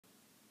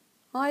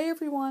Hi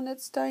everyone,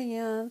 it's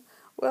Diane.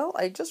 Well,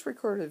 I just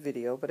recorded a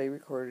video, but I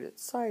recorded it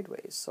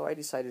sideways, so I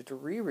decided to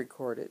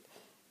re-record it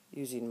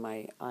using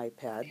my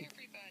iPad. Hey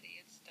everybody,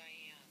 it's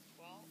Diane.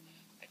 Well,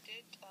 I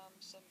did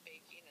some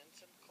baking and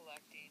some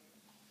collecting.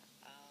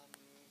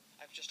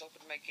 I've just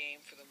opened my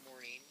game for the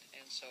morning,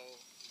 and so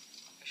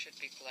I should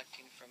be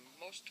collecting from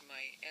most of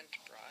my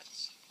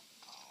Entbrats.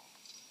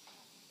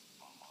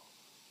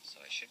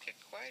 So I should get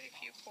quite a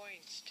few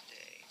coins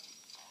today,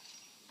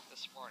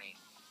 this morning.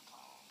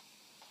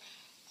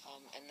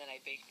 And then I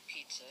baked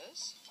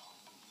pizzas,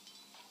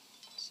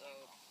 so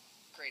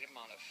great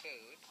amount of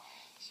food.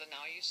 So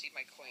now you see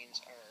my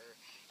coins are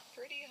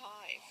pretty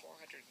high,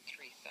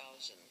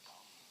 403,000,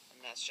 and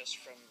that's just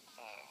from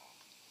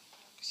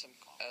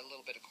a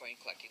little bit of coin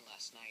collecting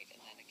last night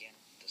and then again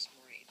this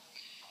morning.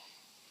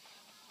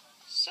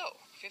 So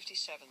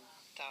 57,000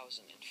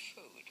 in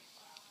food,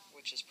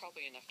 which is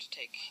probably enough to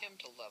take him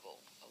to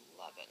level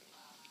 11.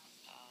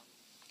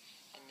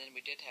 And then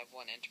we did have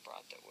one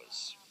Entbrat that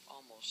was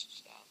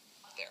almost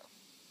there.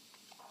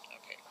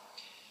 Okay,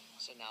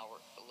 so now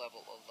we're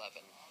level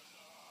 11.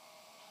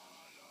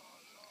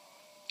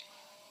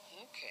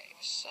 Okay,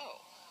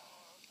 so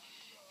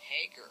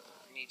Hager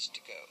needs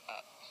to go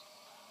up.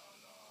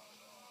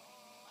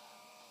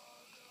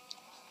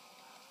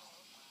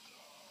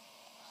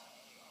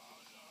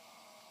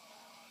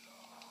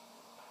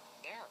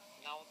 There,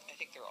 now I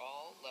think they're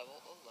all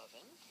level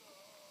 11.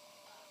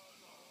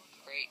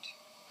 Great.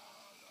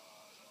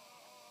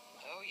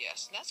 Oh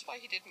yes, and that's why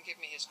he didn't give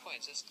me his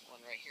coins, this one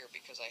right here,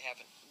 because I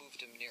haven't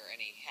moved him near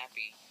any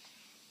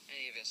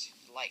of his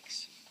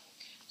likes.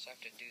 So I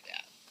have to do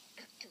that.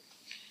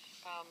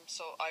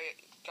 So I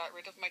got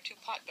rid of my two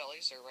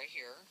potbellies, they're right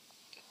here.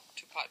 The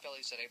two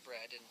potbellies that I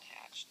bred and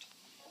hatched.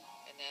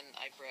 And then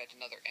I bred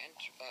another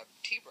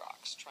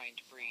T-Brox, trying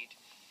to breed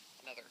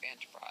another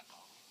Entbrat.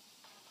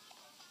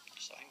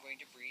 So I'm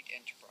going to breed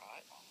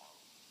Entbrat.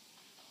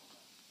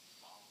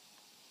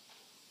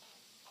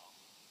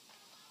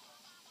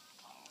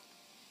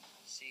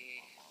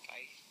 See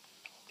if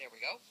there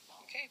we go.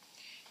 Okay,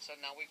 so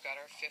now we've got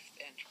our 5th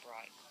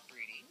Entbrat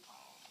breeding.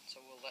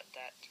 So we'll let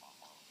that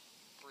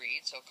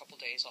breed. So a couple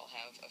days I'll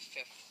have a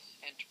 5th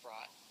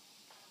Entbrat.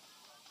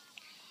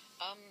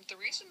 The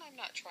reason I'm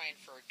not trying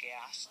for a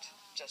Ghast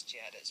just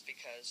yet is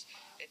because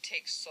it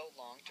takes so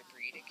long to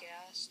breed a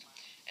Ghast,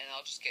 and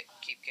I'll just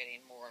keep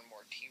getting more and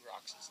more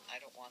T-Roxes, and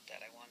I don't want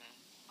that. I want to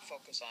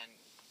focus on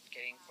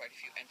getting quite a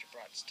few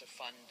Enterbrats to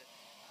fund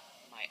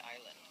my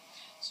island.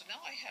 So now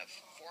I have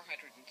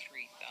 403,000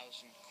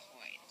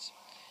 coins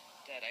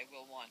that I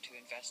will want to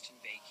invest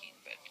in baking,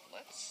 but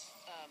let's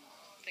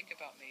think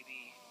about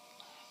maybe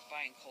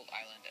buying Cold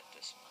Island at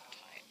this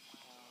time.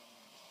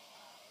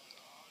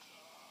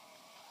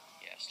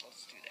 Yes,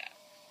 let's do that.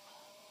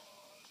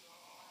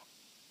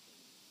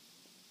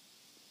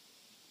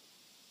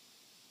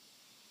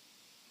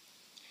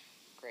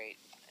 Great,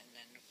 and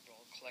then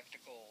we'll collect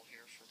a goal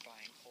here for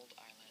buying Cold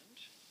Island.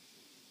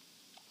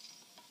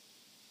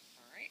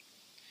 Alright,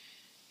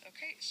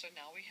 okay, so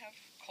now we have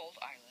Cold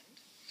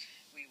Island.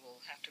 We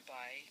will have to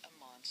buy a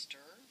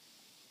monster.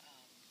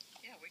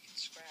 Yeah, we can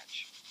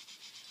scratch.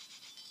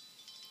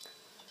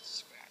 Let's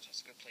scratch,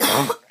 that's a good place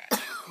to scratch.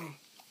 Okay.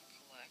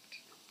 Collect.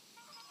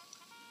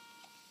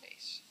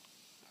 Base.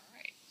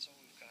 Alright, so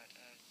we've got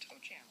a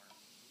Toejammer.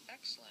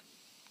 Excellent.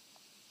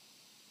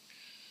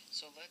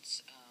 So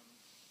let's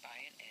buy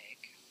an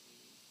egg.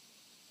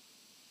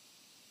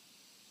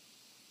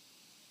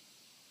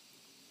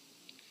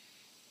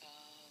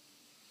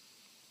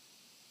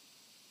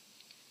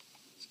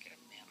 Let's get a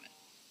mammoth.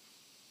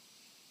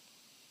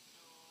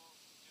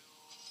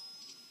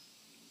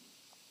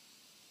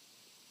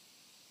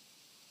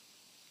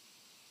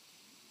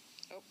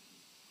 Oh.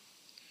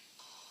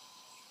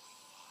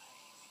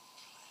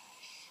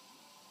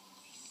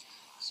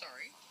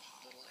 Sorry,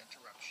 little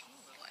interruption,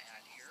 little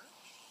ad here.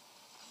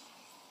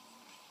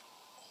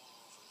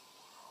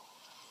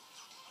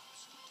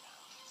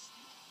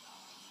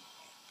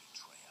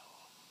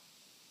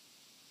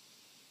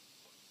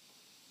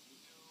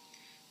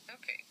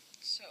 Okay,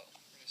 so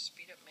we're going to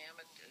speed up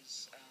Mammoth.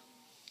 Is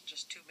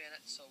just 2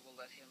 minutes, so we'll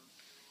let him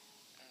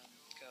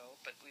go.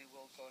 But we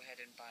will go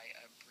ahead and buy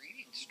a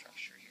breeding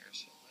structure here.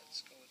 So let's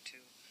go to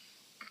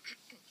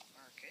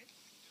market,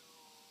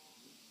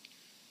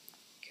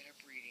 get a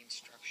breeding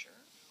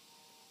structure.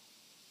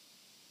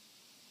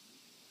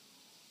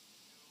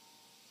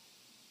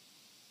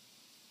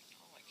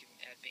 Oh, I can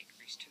add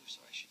bakeries too,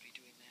 so I should be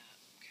doing that.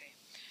 Okay,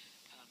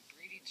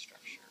 breeding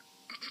structure.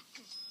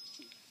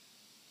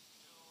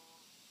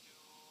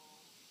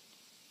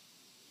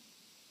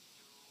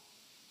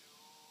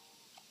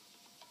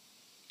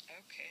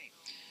 Okay,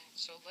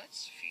 so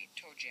let's feed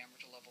Toejammer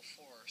to level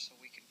 4 so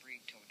we can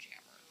breed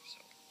Toejammer. So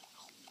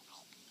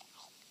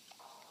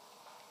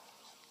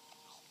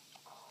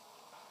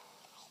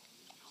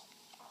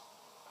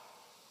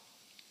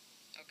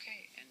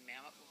okay, and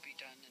Mammoth will be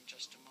done in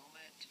just a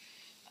moment.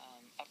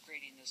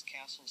 Upgrading this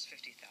castle is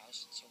 50,000,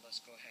 so let's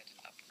go ahead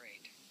and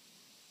upgrade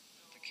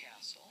the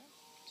castle.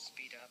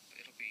 Speed up,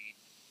 it'll be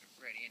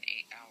ready in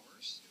 8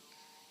 hours.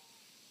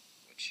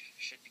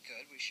 should be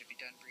good. We should be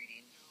done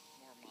breeding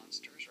more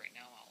monsters. Right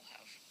now I'll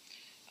have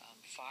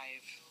 5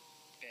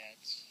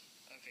 beds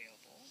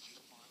available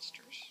for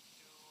monsters.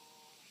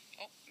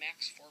 Oh,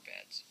 max 4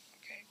 beds.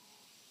 Okay.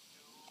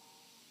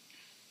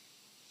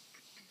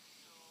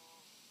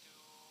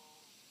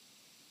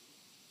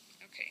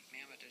 Okay,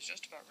 Mammoth is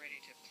just about ready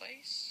to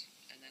place,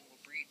 and then we'll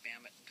breed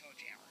Mammoth and Toe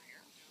Jammer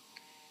here.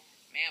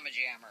 Mammoth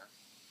Jammer.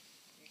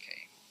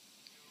 Okay.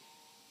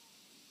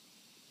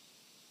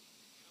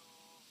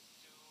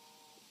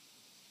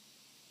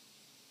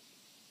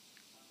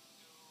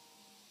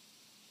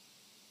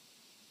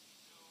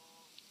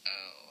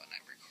 Oh, and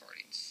I'm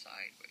recording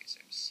sideways.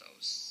 I'm so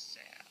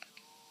sad.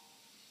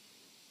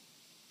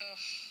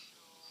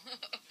 Ugh.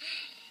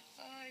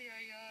 Ay,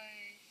 ay,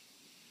 ay.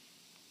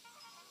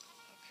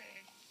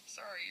 Okay.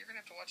 Sorry, you're going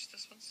to have to watch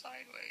this one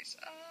sideways.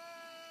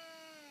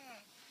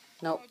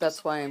 Nope, Oh,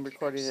 that's why I'm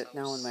disappointing. recording I'm it so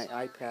now on my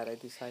sorry. iPad. I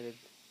decided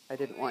I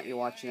didn't want you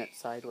watching it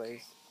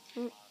sideways.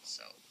 Okay.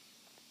 So,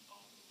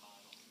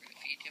 we're going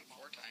to feed him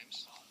 4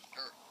 times,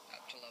 or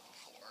up to level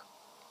 4.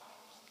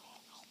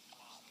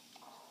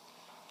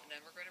 And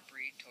then we're going to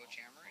breed Toe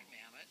Jammer and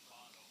Mammoth.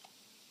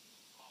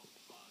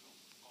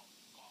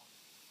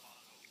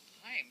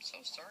 I am so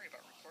sorry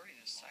about recording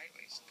this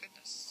sideways.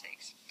 Goodness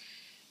sakes.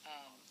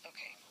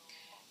 Okay,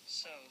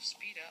 so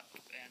speed up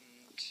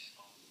and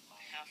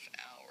half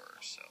hour.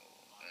 So,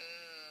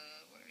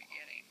 what are we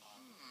getting?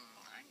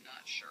 I'm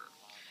not sure.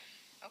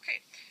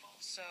 Okay,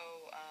 so,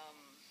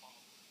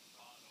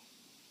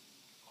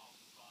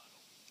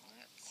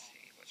 let's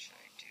see, what should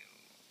I do?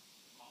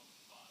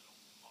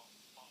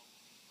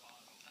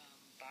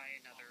 Buy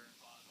another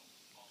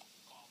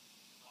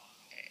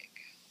egg.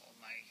 Well,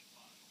 my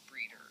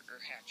breeder, or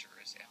hatcher,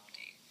 is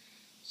empty.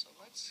 So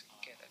let's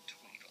get a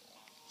Tweedle.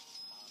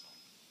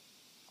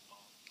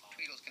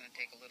 Tweedle's going to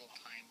take a little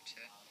time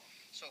to,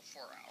 so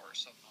 4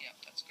 hours, so yeah,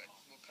 that's good.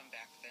 We'll come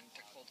back then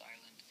to Cold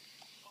Island.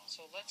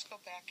 So let's go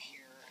back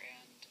here,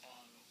 and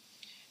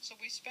so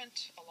we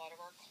spent a lot of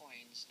our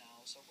coins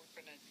now, so we're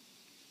going to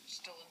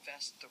still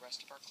invest the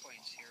rest of our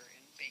coins here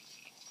in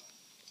baking.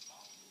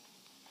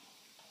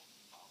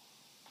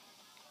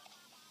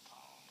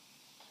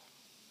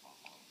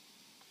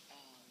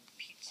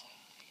 Pizza,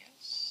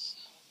 yes.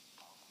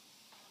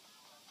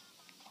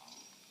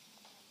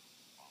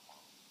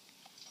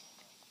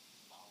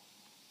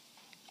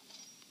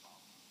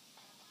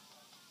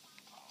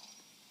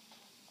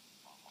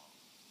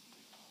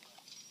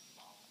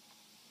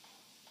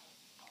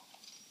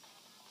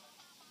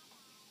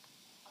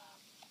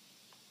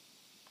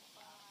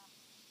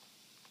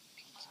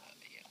 Pizza,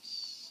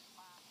 yes.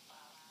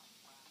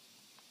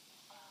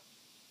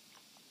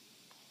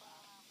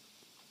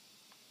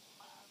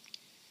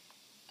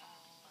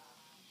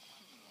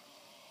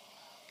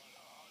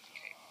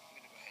 Okay, I'm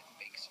going to go ahead and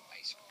bake some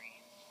ice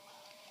cream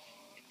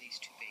in these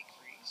 2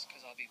 bakeries,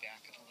 because I'll be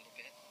back in a little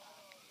bit.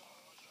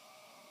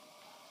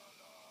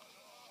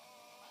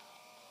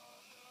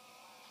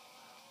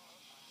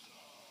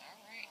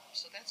 Alright,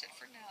 so that's it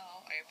for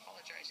now. I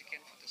apologize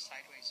again for the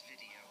sideways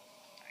video.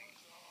 I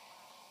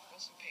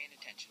wasn't paying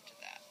attention to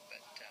that,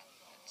 but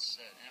it's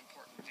an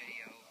important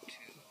video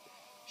to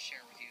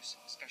share with you,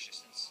 especially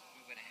since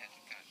we went ahead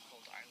and got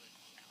Cold Island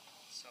now.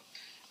 So,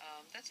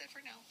 that's it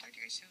for now. Talk to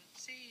you guys soon.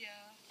 See ya!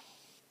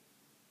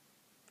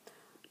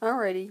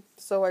 Alrighty,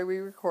 so I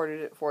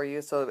re-recorded it for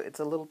you, so it's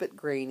a little bit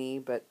grainy,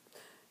 but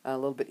a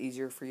little bit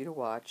easier for you to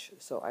watch.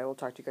 So I will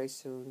talk to you guys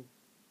soon.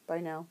 Bye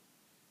now.